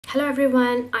Hello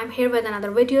everyone, I'm here with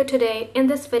another video today. In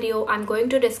this video, I'm going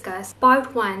to discuss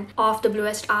part 1 of The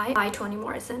Bluest Eye by Toni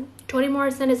Morrison. Toni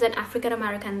Morrison is an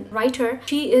African-American writer.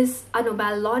 She is a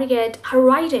Nobel laureate. Her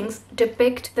writings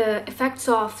depict the effects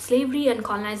of slavery and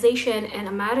colonization in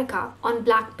America on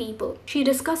Black people. She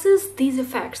discusses these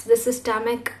effects, the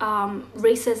systemic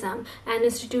racism and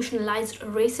institutionalized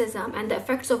racism and the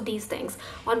effects of these things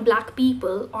on Black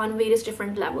people on various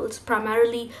different levels,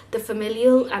 primarily the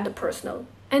familial and the personal.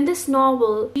 In this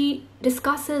novel, she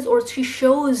discusses or she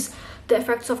shows the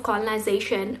effects of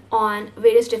colonization on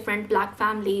various different Black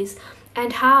families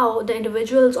and how the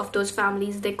individuals of those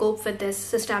families, they cope with this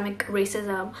systemic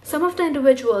racism. Some of the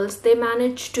individuals, they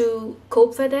manage to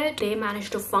cope with it, they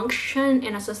manage to function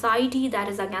in a society that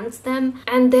is against them,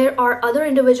 and there are other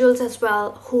individuals as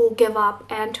well who give up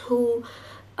and who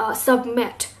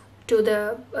submit to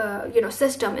the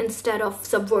system instead of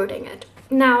subverting it.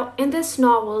 Now, in this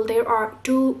novel, there are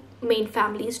two main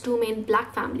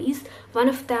Black families. One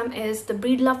of them is the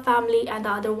Breedlove family and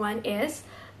the other one is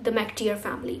the McTeer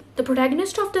family. The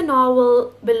protagonist of the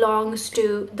novel belongs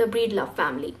to the Breedlove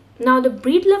family. Now, the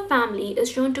Breedlove family is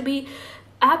shown to be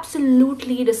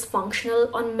absolutely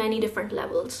dysfunctional on many different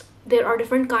levels. There are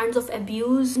different kinds of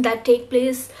abuse that take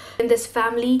place in this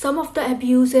family. Some of the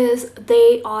abuses,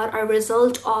 they are a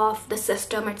result of the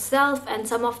system itself, and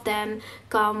some of them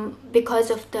come because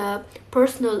of the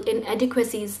personal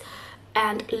inadequacies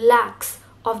and lacks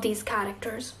of these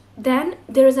characters. Then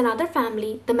there is another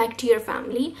family, the McTeer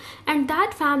family, and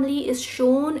that family is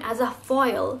shown as a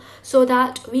foil so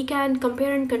that we can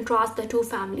compare and contrast the two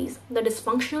families, the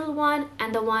dysfunctional one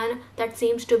and the one that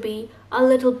seems to be a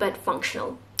little bit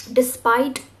functional,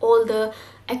 despite all the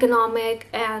economic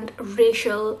and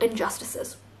racial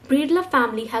injustices. Breedlove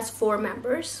family has 4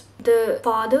 members, the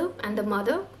father and the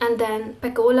mother, and then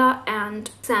Pecola and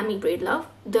Sammy Breedlove,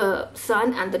 the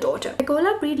son and the daughter.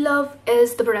 Pecola Breedlove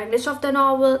is the protagonist of the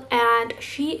novel, and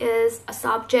she is a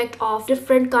subject of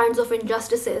different kinds of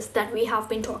injustices that we have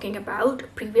been talking about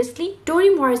previously. Toni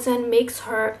Morrison makes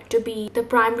her to be the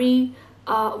primary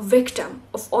victim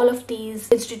of all of these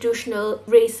institutional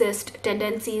racist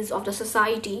tendencies of the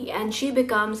society, and she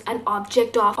becomes an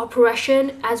object of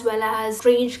oppression as well as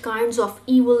strange kinds of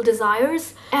evil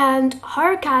desires, and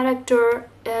her character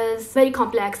is very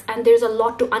complex and there's a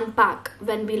lot to unpack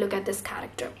when we look at this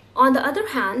character. On the other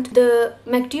hand, the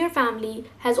McTeer family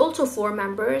has also 4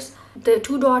 members, the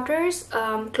 2 daughters,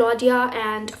 Claudia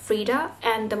and Frida,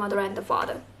 and the mother and the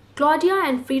father. Claudia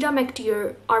and Frida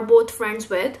McTeer are both friends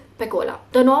with Pecola.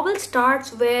 The novel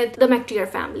starts with the McTeer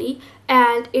family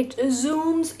and it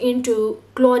zooms into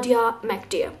Claudia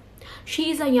McTeer. She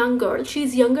is a young girl.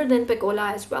 She's younger than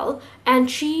Pecola as well,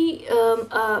 and she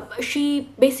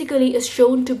basically is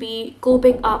shown to be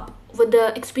coping up with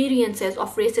the experiences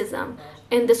of racism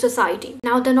in the society.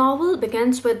 Now, the novel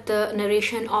begins with the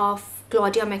narration of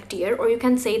Claudia McTeer, or you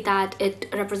can say that it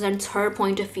represents her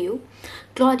point of view.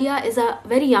 Claudia is a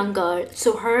very young girl,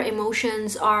 so her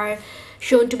emotions are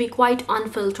shown to be quite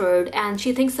unfiltered, and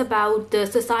she thinks about the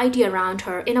society around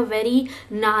her in a very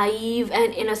naive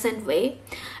and innocent way.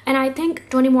 And I think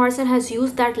Toni Morrison has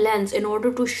used that lens in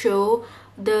order to show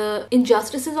the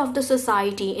injustices of the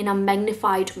society in a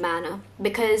magnified manner,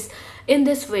 because in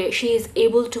this way she is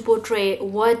able to portray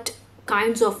what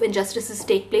kinds of injustices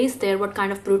take place there, what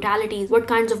kind of brutalities, what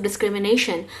kinds of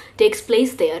discrimination takes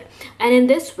place there, and in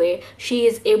this way she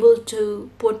is able to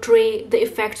portray the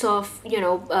effects of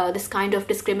this kind of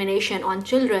discrimination on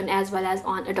children as well as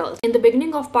on adults. In the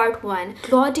beginning of part 1,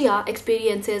 Claudia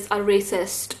experiences a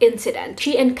racist incident.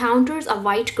 She encounters a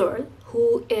white girl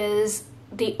who is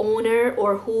the owner,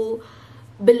 or who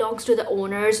belongs to the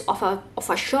owners of a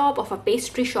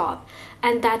pastry shop,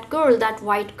 and that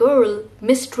white girl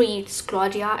mistreats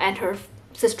Claudia and her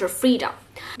sister Frida.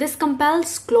 This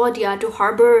compels Claudia to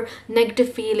harbor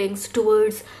negative feelings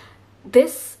towards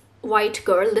this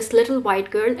little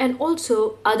white girl, and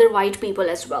also other white people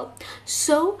as well.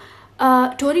 So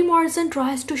Toni Morrison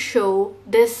tries to show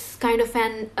this kind of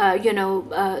an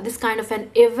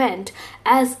event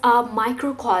as a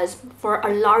microcosm for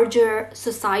a larger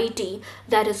society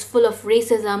that is full of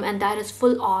racism and that is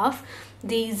full of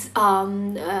these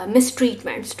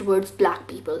mistreatments towards Black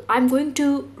people. I'm going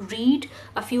to read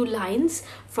a few lines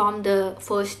from the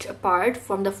first part,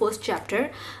 from the first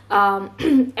chapter,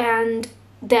 and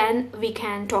then we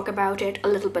can talk about it a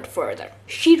little bit further.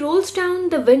 She rolls down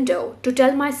the window to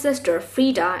tell my sister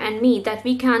Frida and me that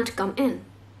we can't come in.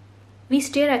 We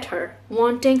stare at her,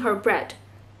 wanting her bread,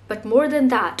 but more than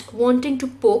that, wanting to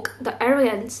poke the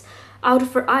arrogance out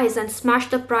of her eyes and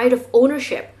smash the pride of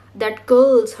ownership that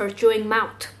curls her chewing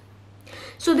mouth.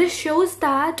 So this shows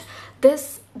that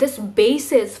this this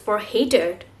basis for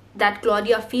hatred that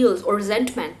Claudia feels, or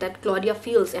resentment that Claudia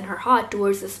feels in her heart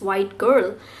towards this white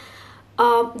girl,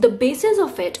 the basis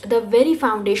of it, the very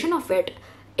foundation of it,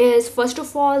 is first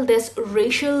of all this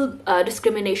racial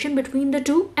discrimination between the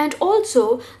two, and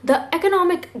also the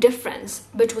economic difference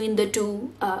between the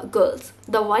two girls.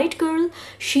 The white girl,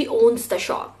 she owns the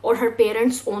shop, or her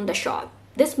parents own the shop.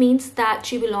 This means that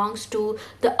she belongs to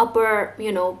the upper,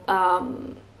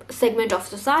 segment of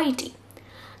society,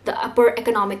 the upper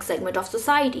economic segment of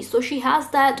society. So she has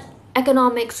that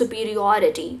economic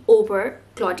superiority over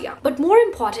Claudia. But more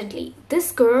importantly,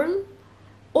 this girl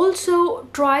also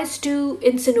tries to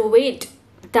insinuate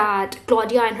that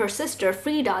Claudia and her sister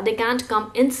Frida, they can't come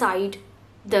inside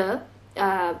the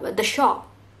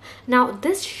shop. Now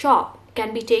this shop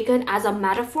can be taken as a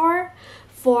metaphor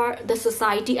for the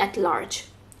society at large,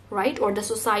 right? Or the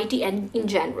society in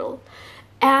general.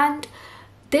 And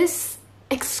this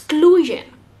exclusion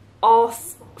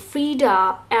of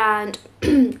Frida and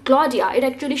Claudia, it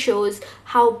actually shows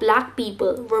how black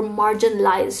people were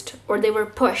marginalized, or they were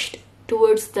pushed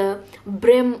towards the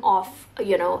brim of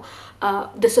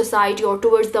the society, or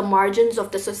towards the margins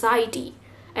of the society,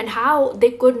 and how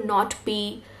they could not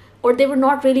be, or they were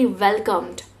not really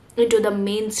welcomed into the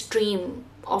mainstream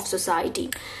of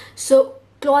society. So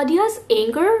Claudia's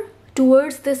anger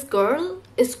towards this girl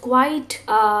is quite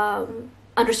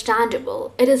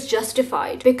understandable. It is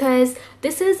justified, because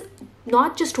this is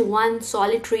not just one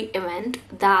solitary event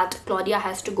that Claudia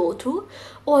has to go through,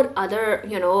 or other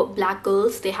black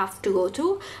girls they have to go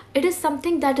through. It is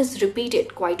something that is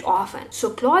repeated quite often.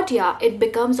 So Claudia, it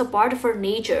becomes a part of her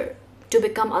nature to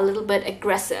become a little bit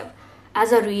aggressive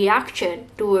as a reaction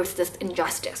towards this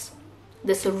injustice,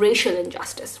 this racial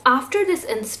injustice. After this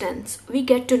instance, we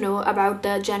get to know about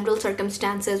the general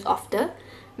circumstances of the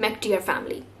McTeer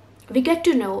family. We get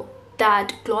to know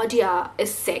that Claudia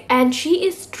is sick, and she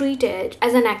is treated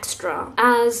as an extra,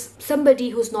 as somebody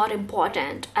who's not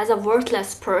important, as a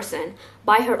worthless person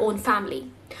by her own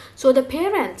family. So the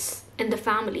parents in the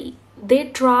family, they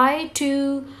try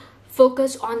to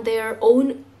focus on their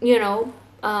own,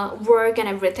 work and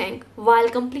everything, while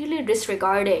completely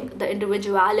disregarding the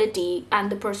individuality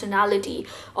and the personality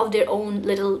of their own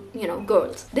little,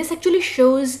 girls. This actually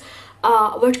shows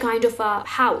what kind of a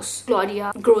house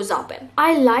Claudia grows up in.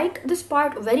 I like this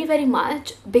part very, very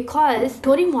much, because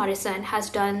Toni Morrison has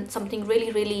done something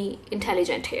really, really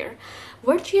intelligent here.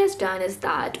 What she has done is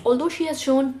that, although she has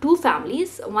shown two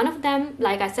families, one of them,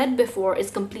 like I said before,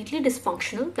 is completely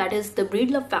dysfunctional. That is the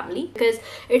Breedlove family, because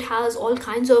it has all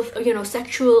kinds of,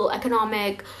 sexual,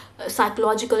 economic,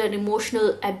 psychological and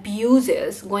emotional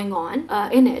abuses going on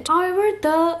in it. However,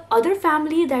 the other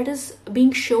family that is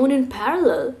being shown in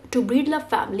parallel to Breedlove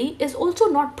family is also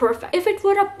not perfect. If it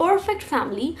were a perfect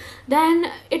family,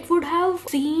 then it would have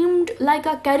seemed like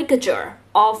a caricature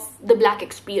of the black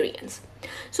experience.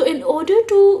 So in order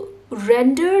to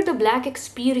render the black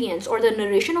experience, or the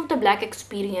narration of the black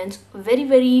experience, very,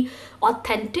 very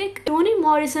authentic, Toni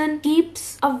Morrison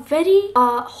keeps a very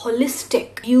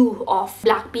holistic view of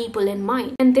black people in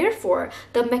mind. And therefore,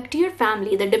 the McTeer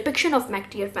family, the depiction of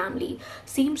McTeer family,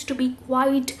 seems to be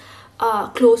quite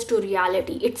close to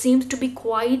reality. It seems to be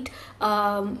quite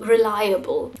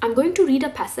reliable. I'm going to read a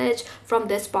passage from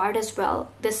this part as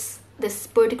well, this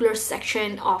particular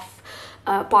section of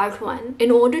part 1,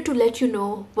 in order to let you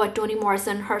know what Toni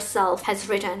Morrison herself has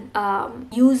written,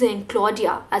 using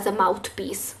Claudia as a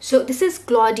mouthpiece. So this is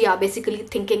Claudia basically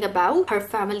thinking about her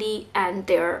family and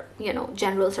their,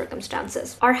 general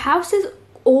circumstances. Our house is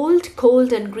old,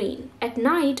 cold and green. At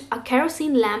night, a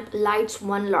kerosene lamp lights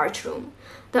one large room.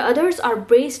 The others are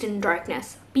braced in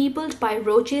darkness, peopled by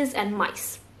roaches and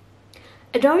mice.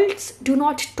 Adults do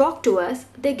not talk to us,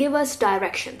 they give us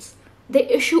directions. They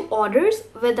issue orders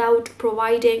without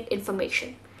providing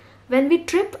information. When we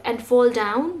trip and fall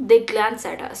down, they glance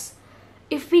at us.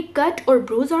 If we cut or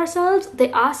bruise ourselves,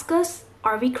 they ask us,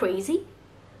 are we crazy?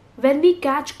 When we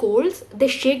catch colds, they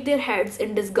shake their heads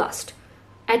in disgust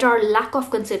at our lack of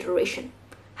consideration.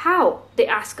 How? They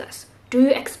ask us. Do you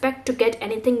expect to get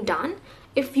anything done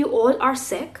if you all are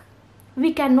sick?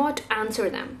 We cannot answer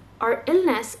them. Our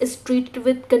illness is treated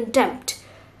with contempt,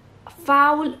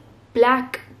 foul,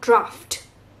 black draft,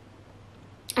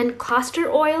 and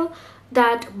castor oil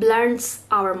that blunts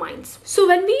our minds. So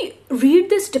when we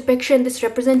read this depiction, this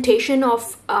representation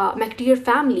of McTeer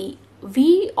family,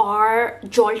 we are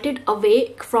jolted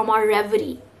awake from our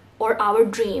reverie or our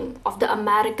dream of the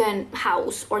American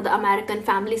house or the American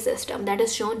family system that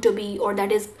is shown to be, or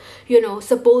that is,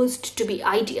 supposed to be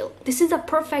ideal. This is a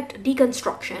perfect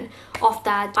deconstruction of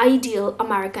that ideal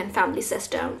American family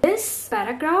system. This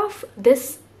paragraph,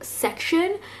 this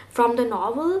section from the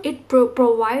novel, it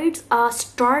provides a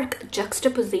stark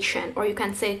juxtaposition, or you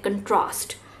can say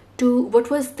contrast, to what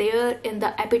was there in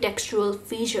the epitextual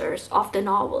features of the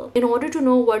novel. In order to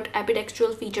know what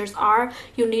epitextual features are,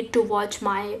 you need to watch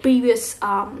my previous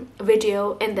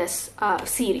video in this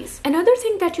series. Another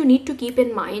thing that you need to keep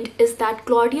in mind is that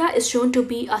Claudia is shown to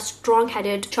be a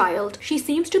strong-headed child. She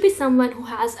seems to be someone who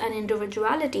has an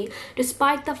individuality,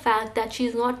 despite the fact that she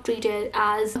is not treated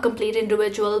as a complete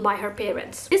individual by her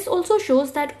parents. This also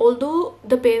shows that although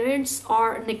the parents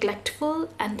are neglectful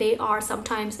and they are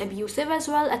sometimes abusive as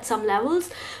well at some levels,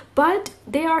 but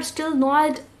they are still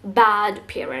not bad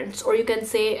parents, or you can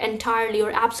say entirely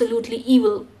or absolutely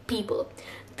evil people.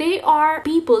 They are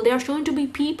people, they are shown to be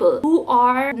people who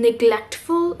are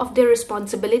neglectful of their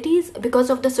responsibilities because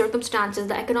of the circumstances,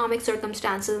 the economic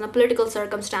circumstances and the political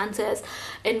circumstances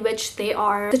in which they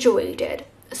are situated.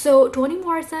 So Toni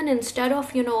Morrison, instead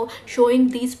of, showing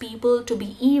these people to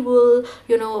be evil,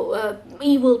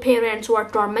 evil parents who are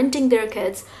tormenting their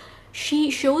kids,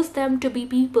 she shows them to be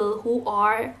people who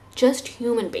are just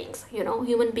human beings.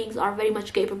 Human beings are very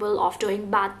much capable of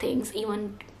doing bad things,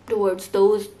 even towards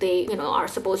those they are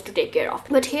supposed to take care of.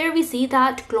 But here we see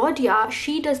that Claudia,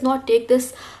 she does not take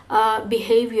this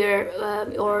behavior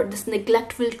or this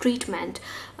neglectful treatment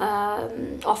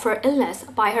of her illness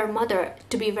by her mother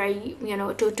to be very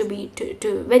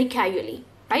to very casually,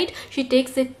 right? She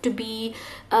takes it to be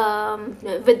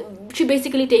she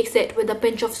basically takes it with a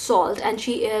pinch of salt, and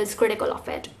she is critical of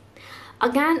it.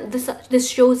 Again, this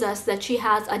shows us that she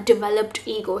has a developed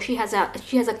ego. She has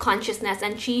a consciousness,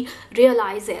 and she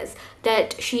realizes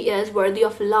that she is worthy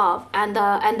of love, and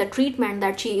the treatment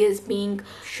that she is being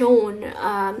shown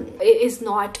is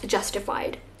not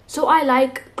justified. So I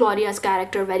like Claudia's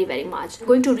character very, very much. I'm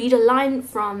going to read a line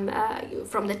from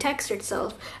the text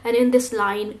itself, and in this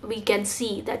line we can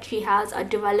see that she has a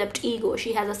developed ego,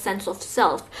 she has a sense of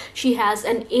self, she has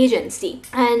an agency,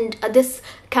 and this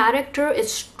character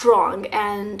is strong,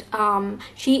 and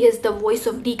she is the voice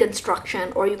of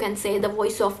deconstruction, or you can say the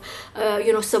voice of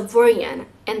subversion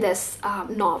in this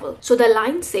novel. So the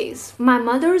line says, "My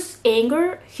mother's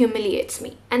anger humiliates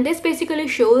me," and this basically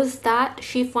shows that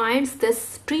she finds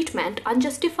this treatment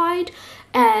unjustified,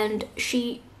 and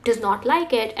she does not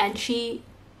like it, and she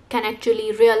can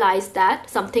actually realize that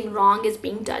something wrong is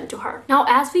being done to her. Now,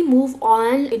 as we move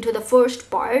on into the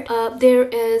first part, there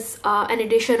is an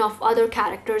addition of other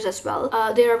characters as well.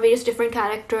 There are various different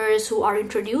characters who are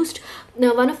introduced.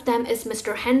 Now, one of them is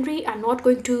Mr. Henry. I'm not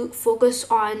going to focus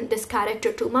on this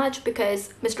character too much because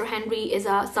Mr. Henry is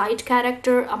a side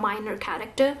character, a minor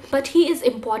character, but he is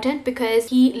important because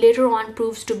he later on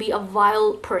proves to be a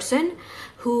vile person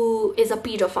who is a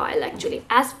pedophile actually.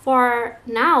 As for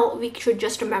now, we should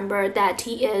just remember that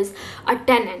he is a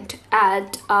tenant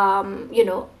at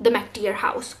the McTeer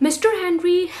house. Mr.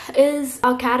 Henry is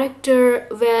a character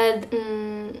with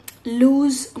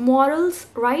loose morals,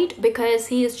 right? Because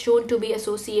he is shown to be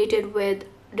associated with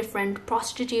different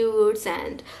prostitutes,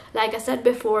 and like I said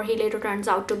before, he later turns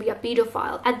out to be a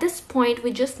pedophile. At this point,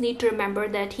 we just need to remember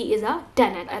that he is a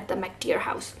tenant at the McTeer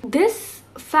house. This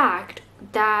fact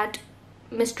that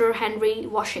Mr. Henry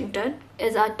Washington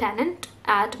is a tenant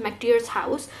at McTeer's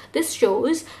house, this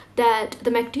shows that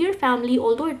the McTeer family,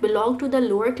 although it belonged to the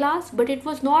lower class, but it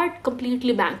was not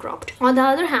completely bankrupt. On the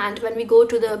other hand, when we go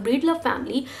to the Breedlove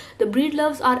family, the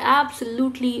Breedloves are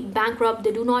absolutely bankrupt.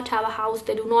 They do not have a house,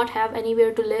 they do not have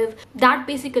anywhere to live. That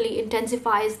basically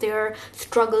intensifies their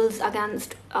struggles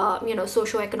against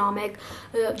socioeconomic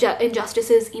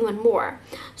injustices even more.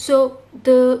 So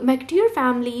the McTeer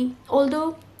family,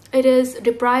 although it is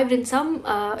deprived in some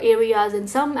areas, in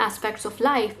some aspects of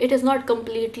life, it is not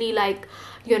completely like,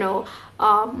 you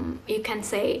can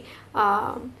say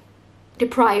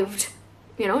deprived,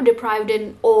 deprived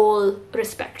in all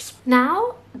respects.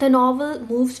 Now, the novel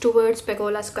moves towards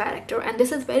Pecola's character, and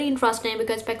this is very interesting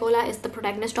because Pecola is the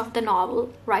protagonist of the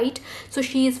novel, right? So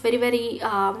she is very, very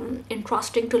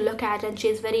interesting to look at, and she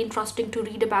is very interesting to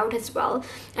read about as well,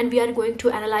 and we are going to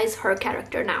analyze her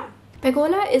character now.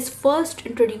 Pecola is first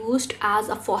introduced as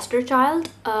a foster child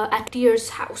at Tier's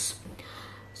house.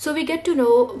 So we get to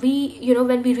know,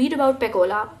 when we read about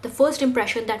Pecola, the first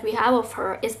impression that we have of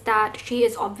her is that she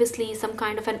is obviously some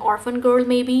kind of an orphan girl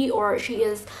maybe, or she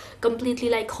is completely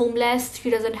like homeless.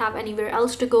 She doesn't have anywhere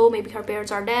else to go. Maybe her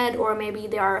parents are dead, or maybe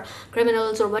they are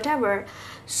criminals or whatever.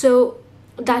 So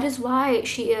that is why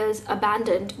she is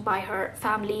abandoned by her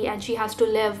family and she has to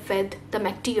live with the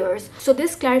McTeers. So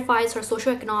this clarifies her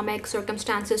socioeconomic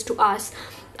circumstances to us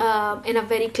in a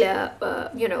very clear,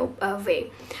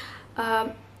 way.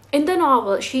 In the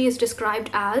novel, she is described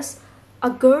as a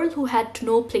girl who had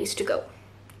no place to go.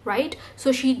 right?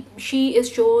 So she is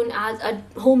shown as a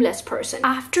homeless person.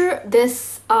 After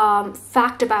this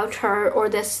fact about her, or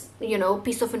this, you know,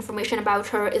 piece of information about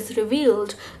her is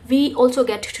revealed, we also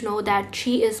get to know that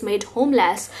she is made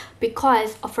homeless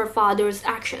because of her father's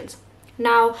actions.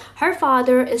 Now, her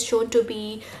father is shown to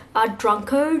be a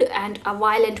drunkard and a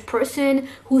violent person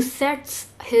who sets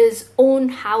his own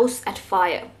house at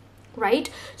fire,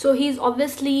 right? So he's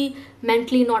obviously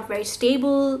mentally not very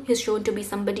stable. He's shown to be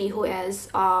somebody who is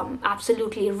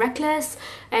absolutely reckless,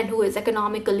 and who is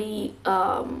economically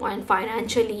and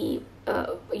financially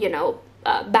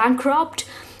bankrupt.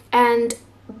 And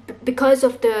because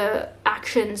of the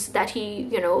actions that he,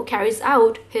 you know, carries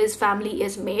out, his family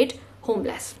is made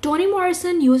homeless. Toni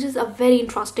Morrison uses a very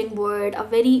interesting word, a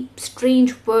very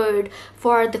strange word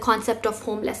for the concept of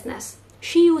homelessness.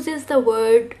 She uses the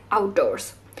word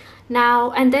outdoors.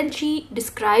 Now, and then she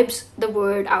describes the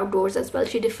word outdoors as well.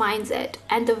 She defines it,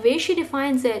 and the way she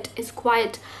defines it is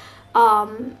quite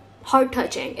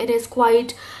heart-touching. It is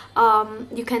quite,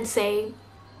 you can say,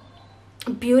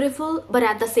 beautiful, but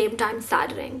at the same time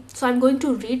saddening. So I'm going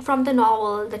to read from the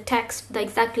novel the text, the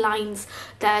exact lines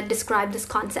that describe this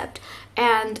concept,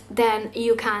 and then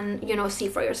you can, you know, see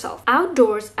for yourself.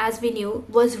 Outdoors, as we knew,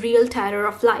 was real terror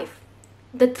of life.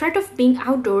 The threat of being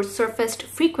outdoors surfaced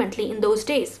frequently in those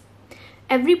days.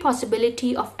 Every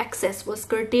possibility of excess was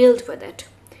curtailed with it.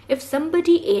 If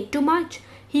somebody ate too much,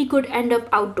 he could end up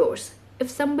outdoors.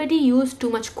 If somebody used too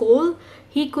much coal,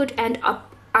 he could end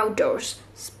up outdoors.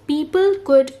 People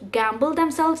could gamble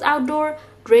themselves outdoor,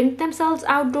 drink themselves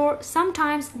outdoor.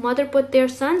 Sometimes mother put their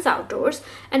sons outdoors,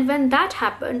 and when that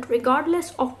happened,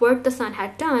 regardless of what the son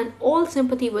had done, all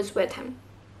sympathy was with him.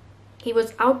 He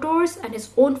was outdoors and his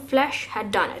own flesh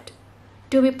had done it.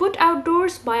 To be put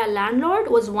outdoors by a landlord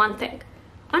was one thing,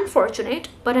 unfortunate,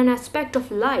 but an aspect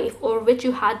of life over which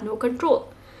you had no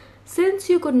control, since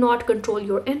you could not control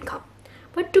your income.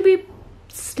 But to be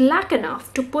slack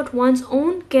enough to put one's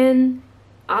own kin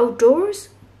outdoors,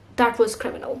 that was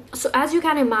criminal. So as you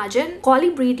can imagine, Collie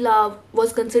Breedlove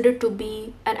was considered to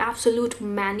be an absolute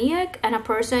maniac and a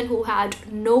person who had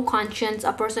no conscience,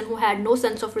 a person who had no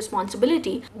sense of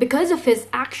responsibility. Because of his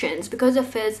actions, because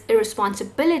of his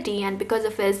irresponsibility, and because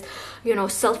of his, you know,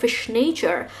 selfish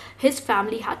nature, his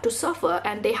family had to suffer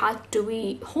and they had to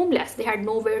be homeless. They had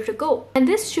nowhere to go. And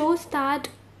this shows that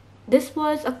this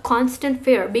was a constant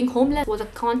fear. Being homeless was a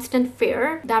constant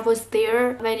fear that was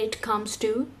there when it comes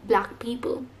to black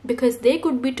people, because they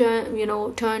could be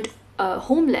turned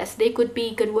homeless. They could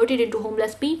be converted into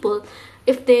homeless people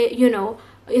if they,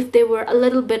 if they were a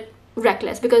little bit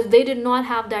reckless, because they did not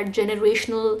have that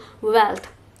generational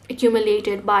wealth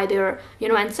accumulated by their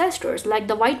ancestors like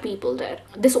the white people did.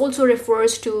 This also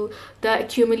refers to the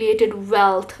accumulated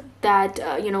wealth that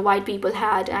white people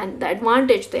had, and the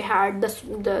advantage they had,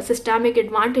 the systemic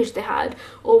advantage they had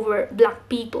over black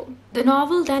people. The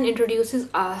novel then introduces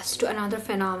us to another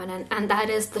phenomenon, and that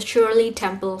is the Shirley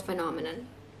Temple phenomenon.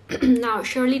 Now,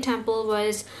 Shirley Temple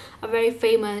was a very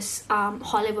famous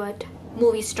Hollywood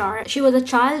movie star. She was a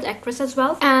child actress as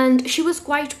well, and she was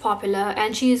quite popular,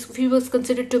 and she was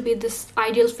considered to be this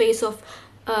ideal face of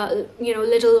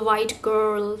little white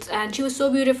girls, and she was so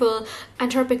beautiful,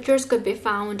 and her pictures could be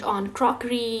found on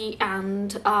crockery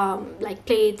and like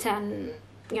plates and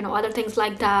other things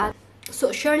like that.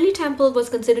 So Shirley Temple was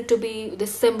considered to be the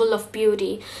symbol of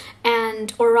beauty,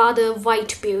 or rather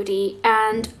white beauty,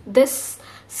 and this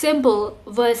symbol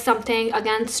was something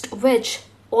against which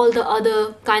all the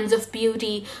other kinds of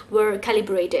beauty were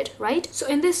calibrated, right? So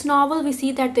in this novel, we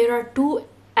see that there are two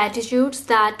attitudes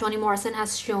that Toni Morrison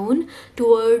has shown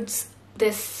towards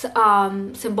this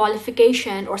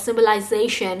symbolification or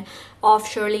symbolization of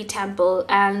Shirley Temple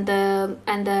and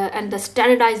the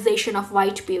standardization of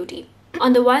white beauty.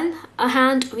 On the one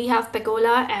hand, we have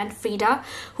Pecola and Frida,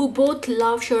 who both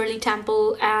love Shirley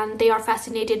Temple, and they are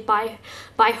fascinated by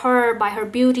her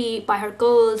beauty, by her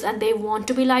curls, and they want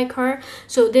to be like her.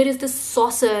 So there is this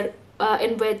saucer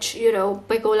in which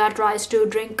Pecola tries to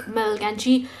drink milk, and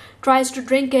she tries to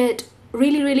drink it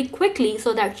really, really quickly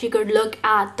so that she could look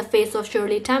at the face of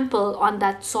Shirley Temple on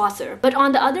that saucer. But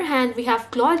on the other hand, we have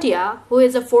Claudia, who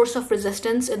is a force of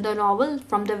resistance in the novel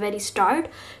from the very start.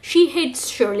 She hates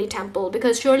Shirley Temple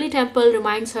because Shirley Temple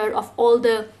reminds her of all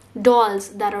the dolls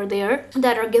that are there,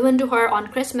 that are given to her on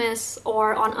Christmas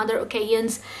or on other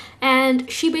occasions, and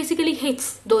she basically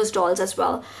hates those dolls as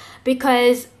well,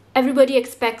 because everybody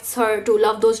expects her to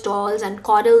love those dolls and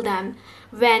coddle them,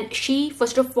 when she,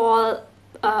 first of all,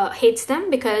 hates them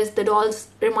because the dolls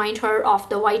remind her of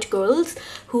the white girls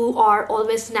who are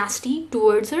always nasty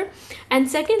towards her. And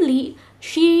secondly,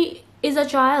 she is a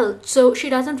child, so she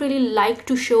doesn't really like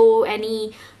to show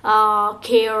any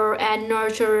care and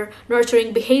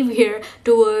nurturing behavior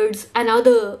towards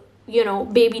another, you know,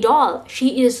 baby doll.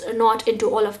 She is not into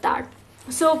all of that.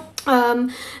 So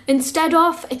instead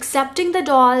of accepting the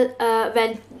doll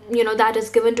when, you know, that is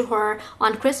given to her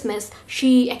on Christmas,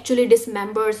 she actually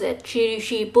dismembers it.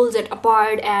 She pulls it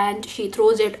apart and she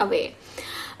throws it away.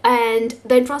 And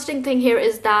the interesting thing here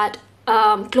is that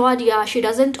Claudia, she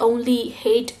doesn't only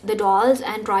hate the dolls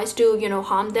and tries to, you know,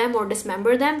 harm them or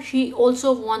dismember them, she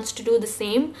also wants to do the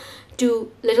same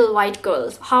to little white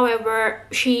girls. However,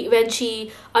 when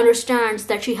she understands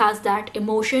that she has that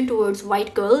emotion towards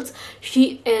white girls,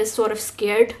 she is sort of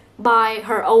scared by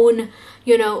her own,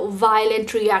 you know,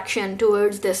 violent reaction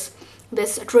towards this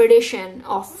tradition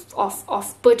of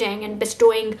putting and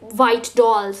bestowing white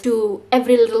dolls to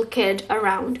every little kid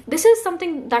around. This is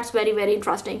something that's very, very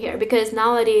interesting here, because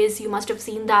nowadays you must have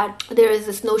seen that there is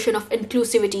this notion of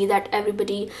inclusivity that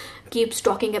everybody keeps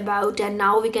talking about, and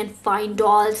now we can find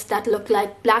dolls that look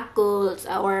like black girls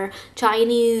or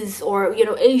Chinese or, you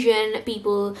know, Asian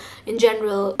people in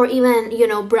general, or even, you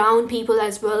know, brown people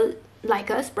as well,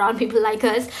 like us, brown people like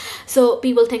us. So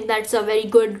people think that's a very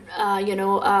good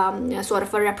sort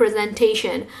of a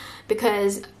representation,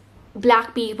 because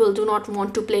black people do not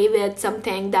want to play with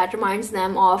something that reminds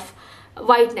them of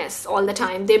whiteness all the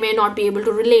time. They may not be able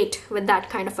to relate with that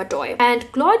kind of a toy. And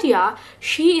Claudia,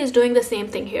 she is doing the same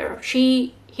thing here.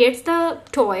 She hates the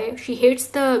toy, she hates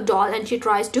the doll, and she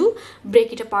tries to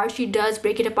break it apart. She does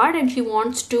break it apart, and she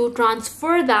wants to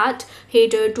transfer that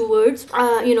hatred towards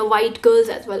white girls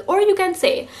as well. Or you can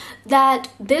say that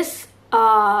this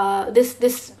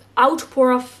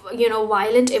outpour of, you know,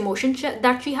 violent emotion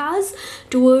that she has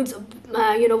towards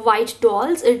white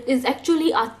dolls, it is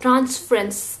actually a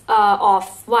transference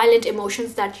of violent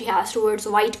emotions that she has towards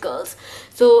white girls.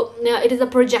 So it is a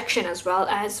projection as well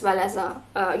as a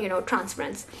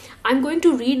transference. I'm going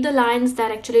to read the lines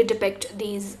that actually depict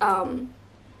these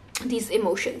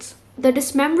emotions. The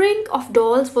dismembering of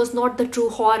dolls was not the true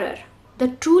horror. The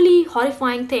truly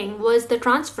horrifying thing was the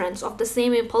transference of the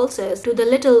same impulses to the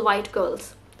little white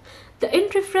girls. The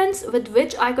indifference with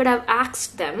which I could have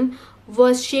axed them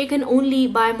was shaken only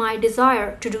by my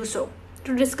desire to do so,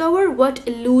 to discover what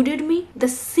eluded me, the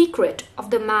secret of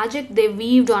the magic they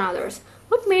weaved on others,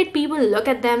 what made people look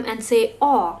at them and say,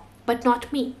 "Awe," but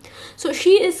not me. So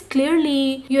she is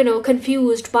clearly,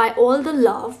 confused by all the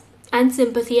love and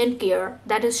sympathy and care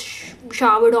that is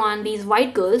showered on these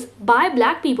white girls by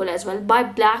black people as well, by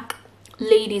black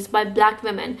ladies, by black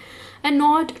women, and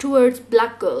not towards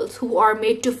black girls who are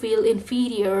made to feel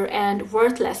inferior and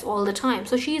worthless all the time.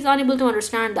 So she is unable to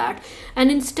understand that. And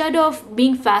instead of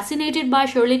being fascinated by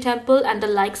Shirley Temple and the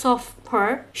likes of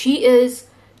her, she is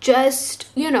just,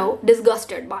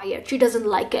 disgusted by it. She doesn't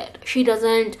like it. She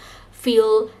doesn't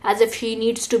feel as if she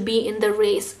needs to be in the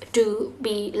race to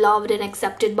be loved and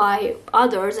accepted by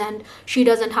others, and she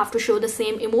doesn't have to show the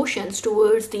same emotions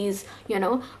towards these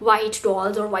white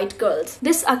dolls or white girls.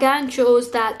 This again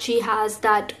shows that she has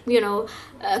that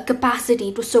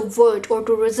capacity to subvert or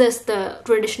to resist the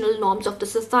traditional norms of the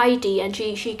society, and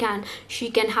she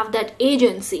can have that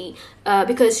agency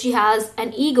because she has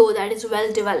an ego that is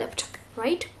well developed.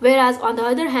 Right? Whereas on the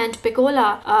other hand,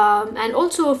 Piccola and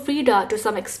also Frida to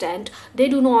some extent, they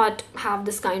do not have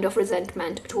this kind of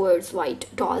resentment towards white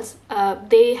dolls.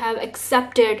 They have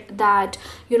accepted that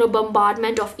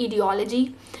bombardment of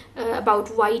ideology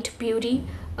about white beauty,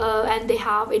 and they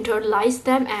have internalized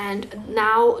them, and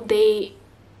now they,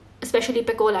 especially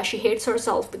Piccola, she hates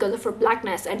herself because of her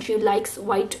blackness, and she likes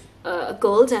white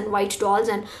girls and white dolls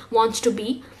and wants to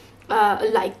be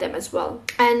like them as well.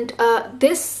 And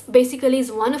this basically is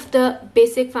one of the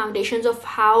basic foundations of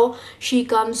how she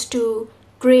comes to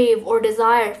crave or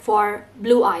desire for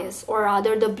blue eyes, or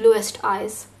rather the bluest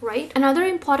eyes, right? Another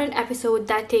important episode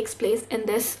that takes place in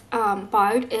this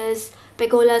part is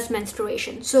Piccola's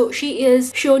menstruation. So she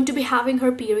is shown to be having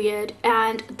her period,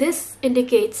 and this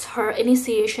indicates her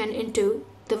initiation into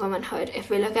the womanhood, if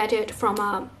we look at it from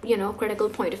a critical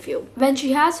point of view. When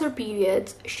she has her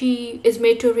periods, she is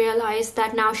made to realize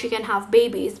that now she can have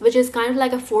babies, which is kind of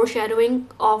like a foreshadowing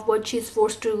of what she's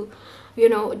forced to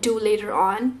do later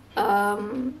on.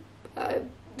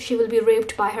 She will be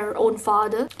raped by her own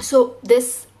father. So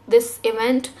this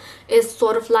event is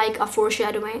sort of like a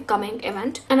foreshadowing coming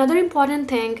event. Another important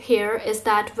thing here is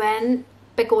that when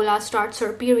Piccola starts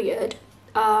her period,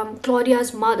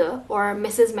 Claudia's mother, or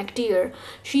Mrs. McTeer,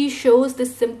 she shows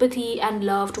this sympathy and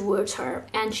love towards her,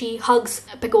 and she hugs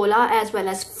Piccola as well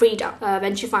as Frida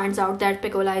when she finds out that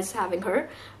Piccola is having her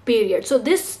period. So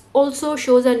this also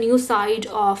shows a new side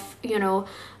of, you know,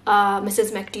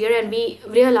 Mrs. McTeer, and we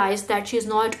realize that she's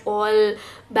not all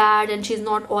bad and she's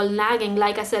not all nagging.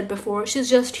 Like I said before, she's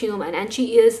just human, and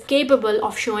she is capable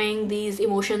of showing these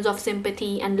emotions of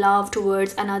sympathy and love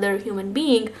towards another human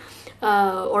being,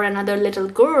 or another little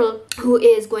girl who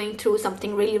is going through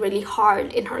something really, really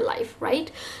hard in her life,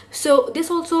 right? So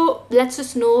this also lets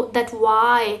us know that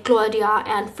why Claudia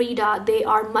and Frida, they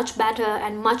are much better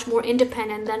and much more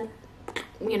independent than,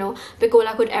 you know,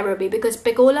 Piccola could ever be, because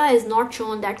Piccola is not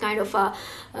shown that kind of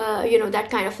you know,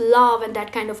 that kind of love and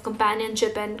that kind of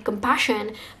companionship and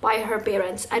compassion by her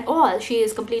parents at all. She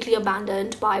is completely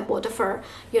abandoned by both of her,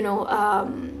 you know,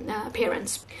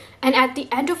 parents. And at the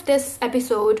end of this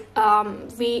episode,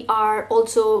 we are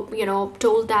also, you know,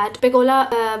 told that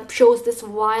Piccola shows this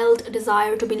wild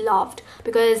desire to be loved,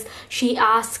 because she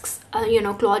asks, you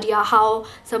know, Claudia how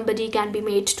somebody can be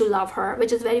made to love her,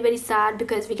 which is very, very sad,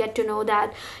 because we get to know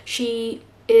that she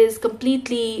is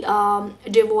completely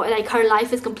devoid, like her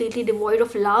life is completely devoid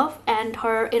of love, and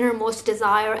her innermost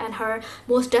desire and her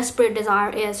most desperate desire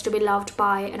is to be loved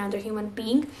by another human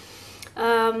being,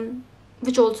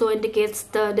 which also indicates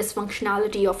the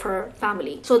dysfunctionality of her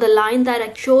family. So the line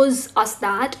that shows us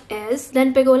that is,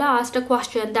 then Piccola asked a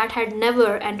question that had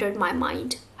never entered my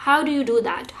mind. How do you do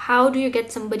that? How do you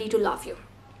get somebody to love you?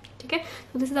 Okay,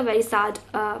 so this is a very sad,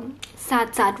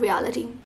 sad reality.